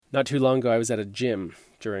Not too long ago, I was at a gym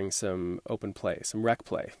during some open play, some rec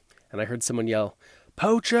play, and I heard someone yell,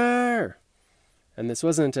 "Poacher!" And this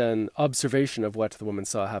wasn't an observation of what the woman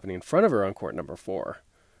saw happening in front of her on court number 4,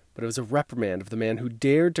 but it was a reprimand of the man who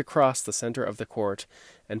dared to cross the center of the court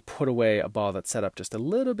and put away a ball that's set up just a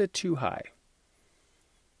little bit too high.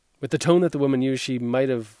 With the tone that the woman used, she might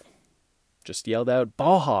have just yelled out,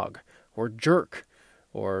 "Ball hog," or "jerk,"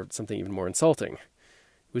 or something even more insulting.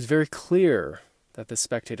 It was very clear that the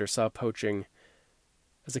spectator saw poaching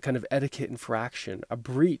as a kind of etiquette infraction, a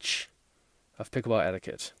breach of pickleball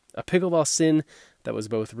etiquette, a pickleball sin that was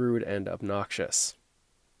both rude and obnoxious.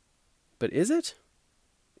 But is it?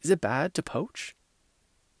 Is it bad to poach?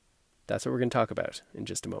 That's what we're going to talk about in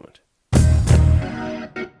just a moment.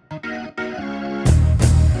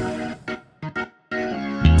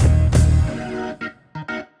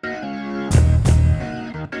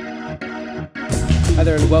 Hi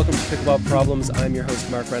there and welcome to Pickleball Problems. I'm your host,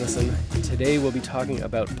 Mark Renison. Today we'll be talking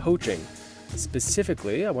about poaching.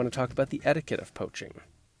 Specifically, I want to talk about the etiquette of poaching.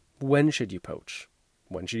 When should you poach?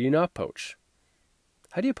 When should you not poach?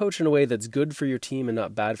 How do you poach in a way that's good for your team and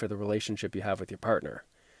not bad for the relationship you have with your partner?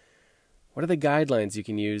 What are the guidelines you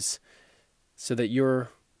can use so that you're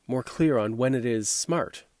more clear on when it is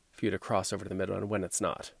smart for you to cross over to the middle and when it's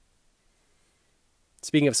not?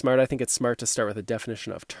 Speaking of smart, I think it's smart to start with a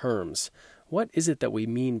definition of terms. What is it that we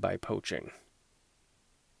mean by poaching?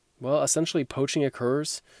 Well, essentially, poaching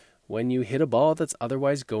occurs when you hit a ball that's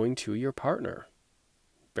otherwise going to your partner.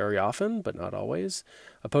 Very often, but not always,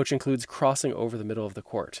 a poach includes crossing over the middle of the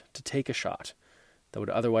court to take a shot that would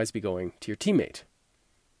otherwise be going to your teammate.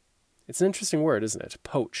 It's an interesting word, isn't it?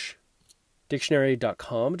 Poach.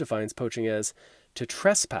 Dictionary.com defines poaching as to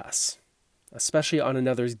trespass, especially on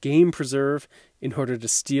another's game preserve in order to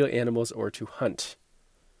steal animals or to hunt,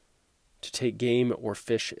 to take game or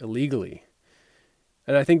fish illegally.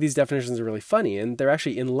 And I think these definitions are really funny, and they're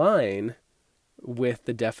actually in line with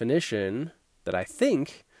the definition that I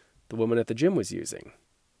think the woman at the gym was using.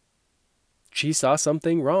 She saw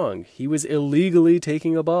something wrong. He was illegally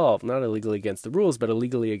taking a ball, not illegally against the rules, but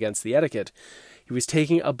illegally against the etiquette. He was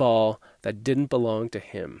taking a ball that didn't belong to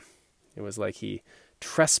him. It was like he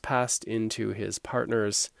trespassed into his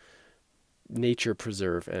partner's nature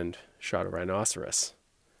preserve and shot a rhinoceros.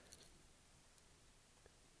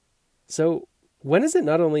 So, when is it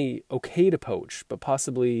not only okay to poach, but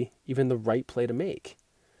possibly even the right play to make?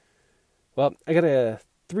 Well, I got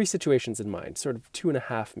 3 situations in mind, sort of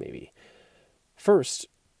 2.5 maybe. First,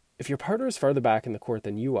 if your partner is farther back in the court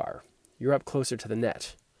than you are, you're up closer to the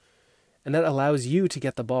net. And that allows you to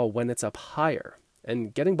get the ball when it's up higher.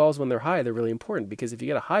 And getting balls when they're high, they're really important because if you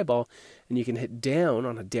get a high ball and you can hit down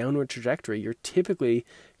on a downward trajectory, you're typically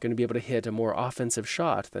going to be able to hit a more offensive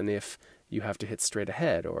shot than if you have to hit straight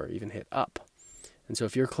ahead or even hit up. And so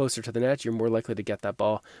if you're closer to the net, you're more likely to get that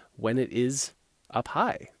ball when it is up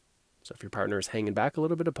high. So if your partner is hanging back a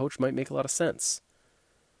little bit, a poach might make a lot of sense.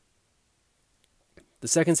 The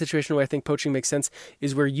second situation where I think poaching makes sense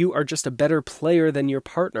is where you are just a better player than your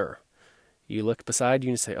partner. You look beside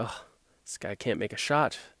you and say, "Oh, this guy can't make a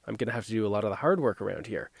shot. I'm going to have to do a lot of the hard work around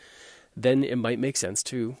here." Then it might make sense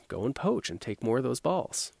to go and poach and take more of those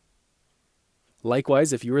balls.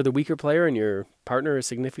 Likewise, if you are the weaker player and your partner is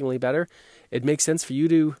significantly better, it makes sense for you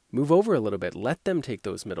to move over a little bit. Let them take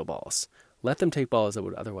those middle balls. Let them take balls that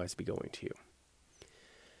would otherwise be going to you.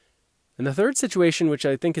 And the third situation, which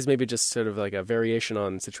I think is maybe just sort of like a variation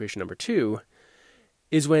on situation number 2,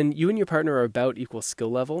 is when you and your partner are about equal skill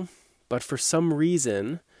level, but for some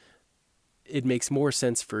reason, it makes more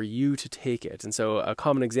sense for you to take it. And so a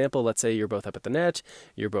common example, let's say you're both up at the net,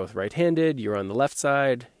 you're both right-handed, you're on the left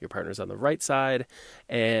side, your partner's on the right side,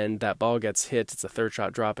 and that ball gets hit, it's a third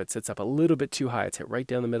shot drop, it sits up a little bit too high, it's hit right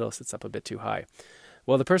down the middle, sits up a bit too high.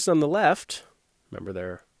 Well, the person on the left, remember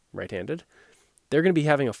they're right-handed, they're going to be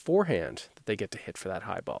having a forehand that they get to hit for that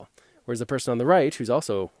high ball. Whereas the person on the right, who's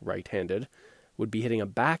also right-handed, would be hitting a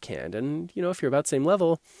backhand. And, if you're about the same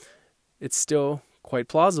level, it's still quite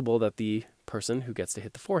plausible that the person who gets to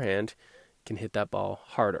hit the forehand can hit that ball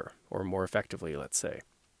harder or more effectively, let's say.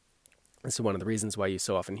 This is one of the reasons why you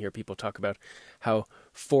so often hear people talk about how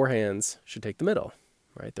forehands should take the middle,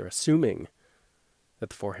 right? They're assuming that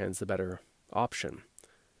the forehand's the better option.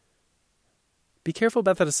 Be careful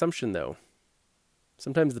about that assumption, though.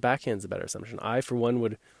 Sometimes the backhand's a better assumption. I, for one,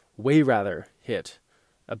 would way rather hit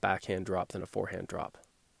a backhand drop than a forehand drop.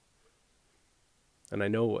 And I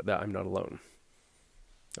know that I'm not alone.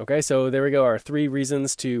 Okay, so there we go. Our 3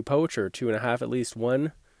 reasons to poach, or 2.5 at least.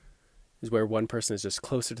 1 is where one person is just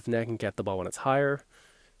closer to the net and get the ball when it's higher.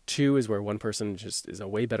 2 is where one person just is a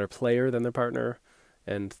way better player than their partner.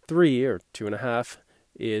 And 3, or 2.5,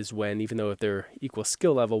 is when, even though they're equal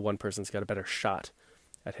skill level, one person's got a better shot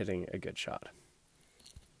at hitting a good shot.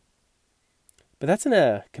 But that's in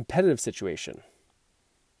a competitive situation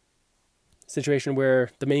where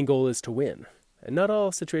the main goal is to win. And not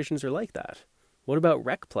all situations are like that. What about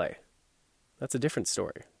rec play? That's a different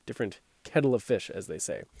story, different kettle of fish, as they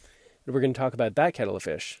say. And we're going to talk about that kettle of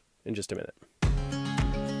fish in just a minute.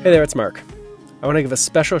 Hey there, it's Mark. I want to give a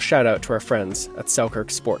special shout out to our friends at Selkirk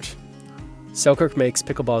Sport. Selkirk makes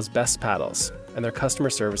pickleball's best paddles, and their customer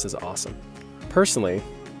service is awesome. Personally,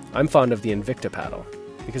 I'm fond of the Invicta paddle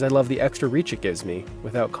because I love the extra reach it gives me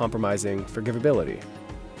without compromising forgivability.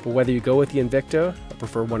 But whether you go with the Invicta or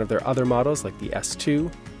prefer one of their other models like the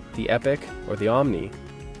S2, the Epic, or the Omni,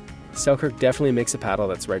 Selkirk definitely makes a paddle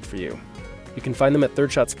that's right for you. You can find them at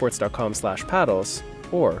thirdshotsports.com/paddles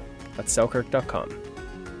or at selkirk.com.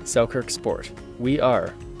 Selkirk Sport. We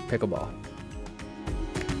are pickleball.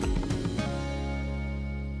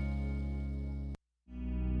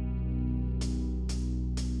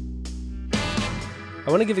 I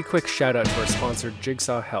want to give a quick shout out to our sponsor,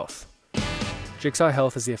 Jigsaw Health. Jigsaw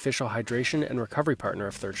Health is the official hydration and recovery partner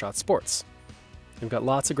of Third Shot Sports. They've got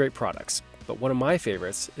lots of great products, but one of my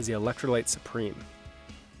favorites is the Electrolyte Supreme.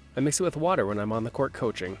 I mix it with water when I'm on the court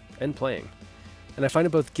coaching and playing, and I find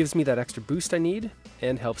it both gives me that extra boost I need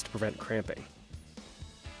and helps to prevent cramping.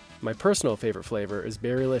 My personal favorite flavor is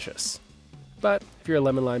Berrylicious, but if you're a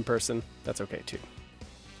lemon lime person, that's okay too.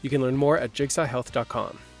 You can learn more at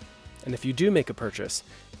jigsawhealth.com. And if you do make a purchase,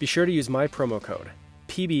 be sure to use my promo code,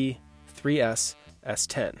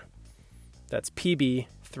 PB3SS10. That's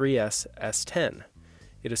PB3SS10.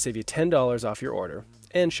 It'll save you $10 off your order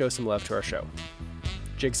and show some love to our show.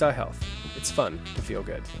 Jigsaw Health. It's fun to feel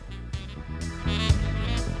good.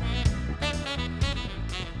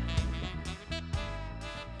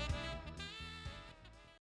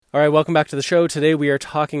 All right, welcome back to the show. Today we are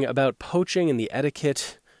talking about poaching and the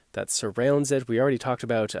etiquette that surrounds it. We already talked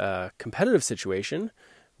about a competitive situation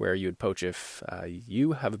where you'd poach if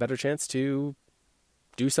you have a better chance to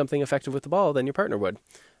do something effective with the ball than your partner would,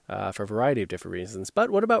 for a variety of different reasons. But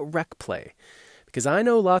what about rec play? Because I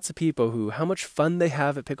know lots of people who how much fun they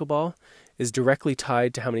have at pickleball is directly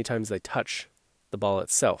tied to how many times they touch the ball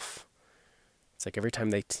itself. It's like every time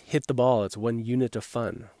they hit the ball, it's one unit of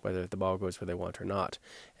fun, whether the ball goes where they want or not.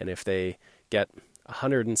 And if they get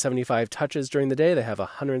 175 touches during the day, they have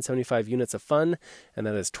 175 units of fun, and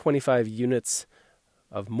that is 25 units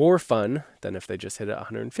of more fun than if they just hit it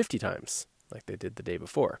 150 times like they did the day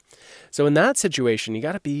before. So in that situation, you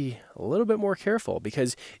got to be a little bit more careful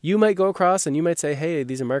because you might go across and you might say, hey,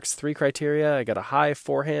 these are Mark's 3 criteria. I got a high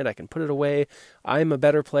forehand. I can put it away. I'm a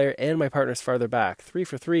better player and my partner's farther back. 3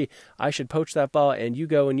 for 3. I should poach that ball, and you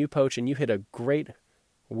go and you poach and you hit a great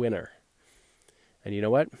winner. And you know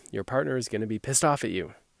what? Your partner is going to be pissed off at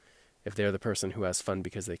you if they're the person who has fun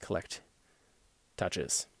because they collect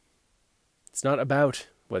touches. It's not about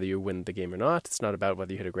whether you win the game or not. It's not about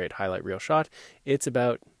whether you hit a great highlight reel shot. It's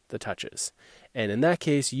about the touches. And in that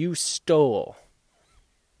case, you stole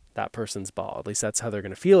that person's ball. At least that's how they're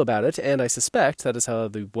going to feel about it. And I suspect that is how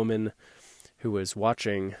the woman who was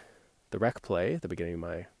watching the rec play at the beginning of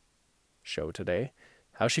my show today,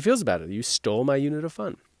 how she feels about it. You stole my unit of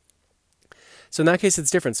fun. So in that case,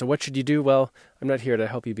 it's different. So what should you do? Well, I'm not here to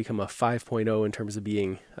help you become a 5.0 in terms of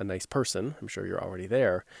being a nice person. I'm sure you're already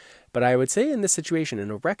there. But I would say in this situation, in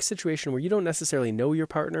a rec situation where you don't necessarily know your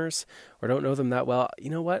partners or don't know them that well, you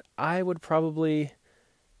know what? I would probably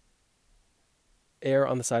err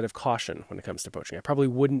on the side of caution when it comes to poaching. I probably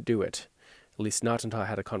wouldn't do it, at least not until I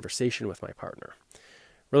had a conversation with my partner.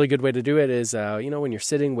 Really good way to do it is, when you're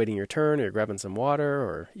sitting, waiting your turn, or you're grabbing some water,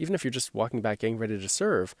 or even if you're just walking back, getting ready to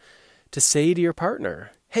serve, to say to your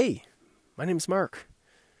partner, hey, my name's Mark.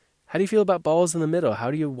 How do you feel about balls in the middle?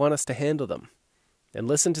 How do you want us to handle them? And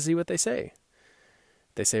listen to see what they say.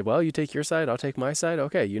 They say, well, you take your side, I'll take my side.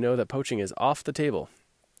 Okay, you know that poaching is off the table.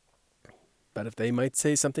 But if they might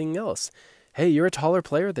say something else, hey, you're a taller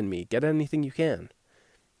player than me. Get anything you can.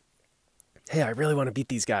 Hey, I really want to beat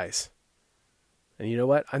these guys. And you know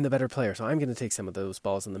what? I'm the better player, so I'm going to take some of those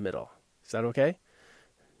balls in the middle. Is that okay?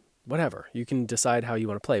 Whatever. You can decide how you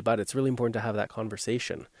want to play, but it's really important to have that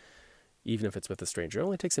conversation, even if it's with a stranger. It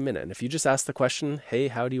only takes a minute. And if you just ask the question, hey,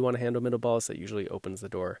 how do you want to handle middle balls? That usually opens the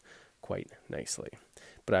door quite nicely.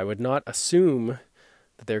 But I would not assume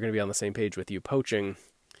that they're going to be on the same page with you poaching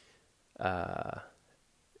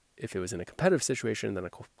if it was in a competitive situation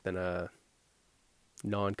than a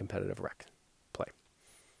non-competitive rec play.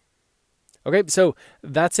 Okay, so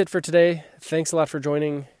that's it for today. Thanks a lot for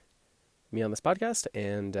joining me on this podcast,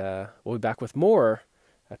 and we'll be back with more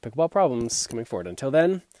at Pickleball Problems coming forward. Until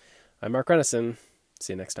then, I'm Mark Renneson.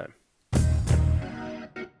 See you next time.